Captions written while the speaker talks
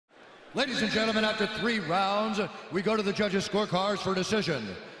Ladies and gentlemen, after 3 rounds, we go to the judges' scorecards for decision.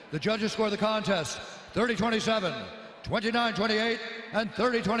 The judges score the contest 30-27, 29-28, and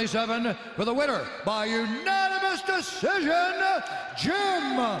 30-27 for the winner by unanimous decision,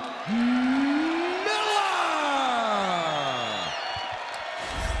 Jim Miller!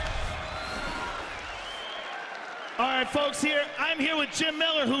 All right, folks, I'm here with Jim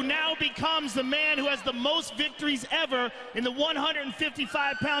Miller, who now becomes the man who has the most victories ever in the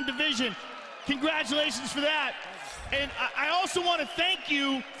 155-pound division. Congratulations for that. And I also want to thank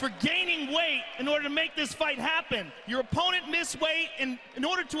you for gaining weight in order to make this fight happen. Your opponent missed weight, and in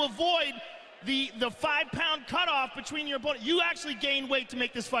order to avoid the 5-pound cutoff between your opponent, you actually gained weight to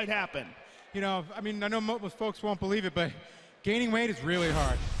make this fight happen. You know, I mean, I know most folks won't believe it, but gaining weight is really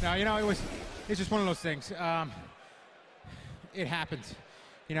hard. Now, you know, it's just one of those things. It happens.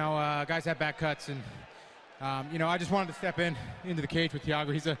 You know, guys have back cuts, and you know, I just wanted to step into the cage with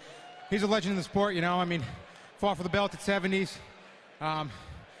Thiago. He's a legend in the sport. You know, I mean, fought for the belt at 70s.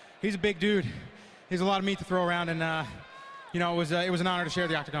 He's a big dude. He's a lot of meat to throw around, and you know, it was an honor to share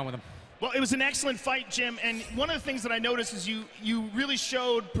the Octagon with him. Well, it was an excellent fight, Jim, and one of the things that I noticed is you really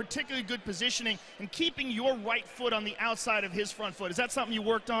showed particularly good positioning and keeping your right foot on the outside of his front foot. Is that something you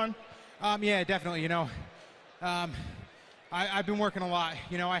worked on? Yeah, definitely. You know, I've been working a lot.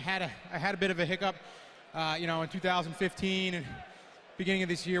 You know, I had a bit of a hiccup, you know, in 2015 and beginning of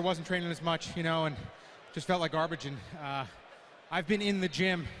this year. Wasn't training as much, you know, and just felt like garbage. And I've been in the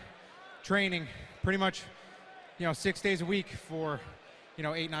gym training pretty much, you know, 6 days a week for, you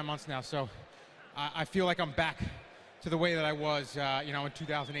know, 8-9 months now. So I feel like I'm back to the way that I was, you know, in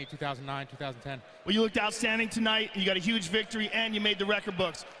 2008, 2009, 2010. Well, you looked outstanding tonight. You got a huge victory, and you made the record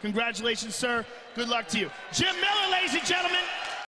books. Congratulations, sir. Good luck to you. Jim Miller, ladies and gentlemen.